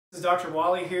This is Dr.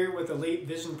 Walley here with Elite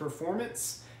Vision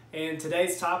Performance, and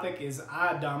today's topic is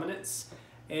eye dominance.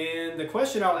 And the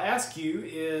question I'll ask you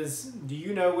is, do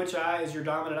you know which eye is your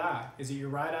dominant eye? Is it your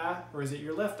right eye or is it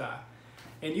your left eye?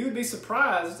 And you would be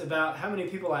surprised about how many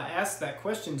people I ask that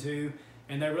question to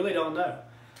and they really don't know.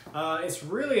 It's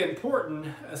really important,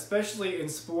 especially in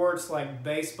sports like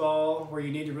baseball, where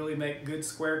you need to really make good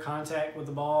square contact with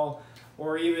the ball,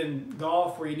 or even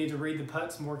golf, where you need to read the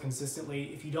putts more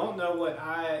consistently. If you don't know what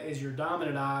eye is your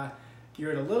dominant eye,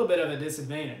 you're at a little bit of a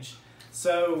disadvantage.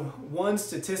 So one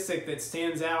statistic that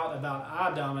stands out about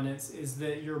eye dominance is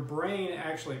that your brain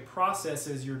actually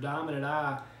processes your dominant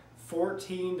eye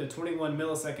 14 to 21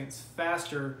 milliseconds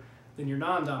faster than your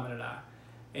non-dominant eye.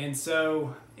 And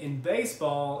so in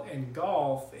baseball and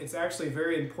golf, it's actually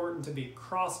very important to be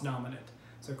cross-dominant.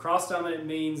 So cross-dominant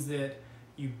means that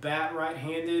you bat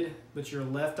right-handed, but you're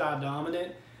left eye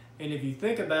dominant. And if you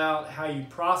think about how you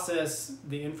process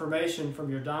the information from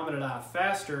your dominant eye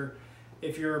faster,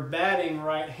 if you're batting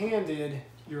right-handed,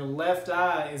 your left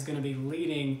eye is going to be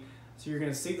leading, so you're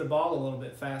going to see the ball a little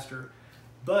bit faster.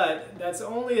 But that's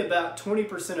only about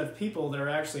 20% of people that are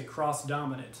actually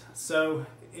cross-dominant. So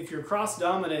if you're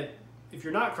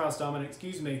not cross-dominant,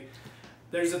 excuse me,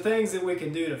 there's the things that we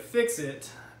can do to fix it,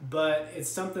 but it's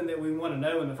something that we want to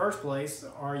know in the first place.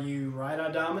 Are you right eye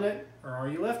dominant or are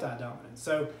you left eye dominant?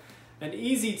 So an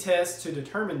easy test to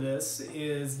determine this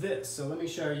is this. So let me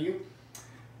show you.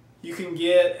 You can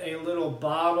get a little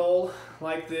bottle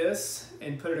like this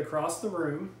and put it across the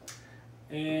room.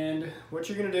 And what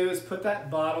you're going to do is put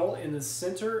that bottle in the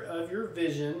center of your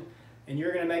vision, and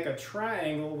you're going to make a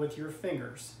triangle with your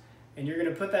fingers. And you're going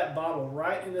to put that bottle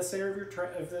right in the center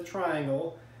of the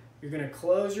triangle. You're going to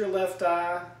close your left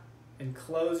eye and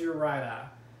close your right eye.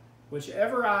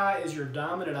 Whichever eye is your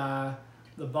dominant eye,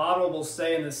 the bottle will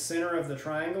stay in the center of the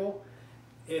triangle.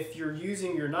 If you're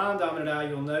using your non-dominant eye,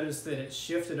 you'll notice that it's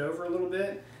shifted over a little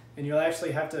bit, and you'll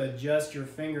actually have to adjust your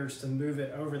fingers to move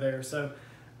it over there. So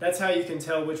that's how you can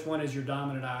tell which one is your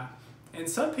dominant eye. And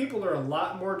some people are a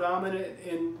lot more dominant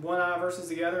in one eye versus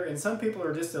the other, and some people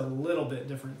are just a little bit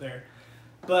different there.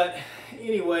 But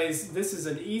anyways, this is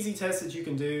an easy test that you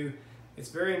can do. It's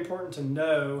very important to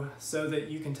know so that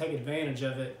you can take advantage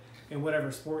of it in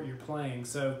whatever sport you're playing.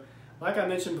 So like I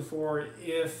mentioned before,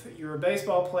 if you're a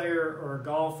baseball player or a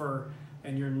golfer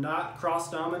and you're not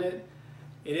cross-dominant,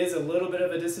 it is a little bit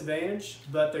of a disadvantage,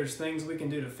 but there's things we can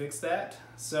do to fix that.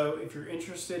 So if you're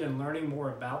interested in learning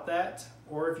more about that,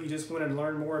 or if you just want to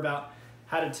learn more about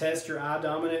how to test your eye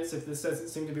dominance, if this doesn't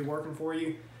seem to be working for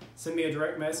you, send me a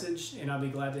direct message and I'll be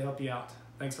glad to help you out.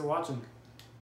 Thanks for watching.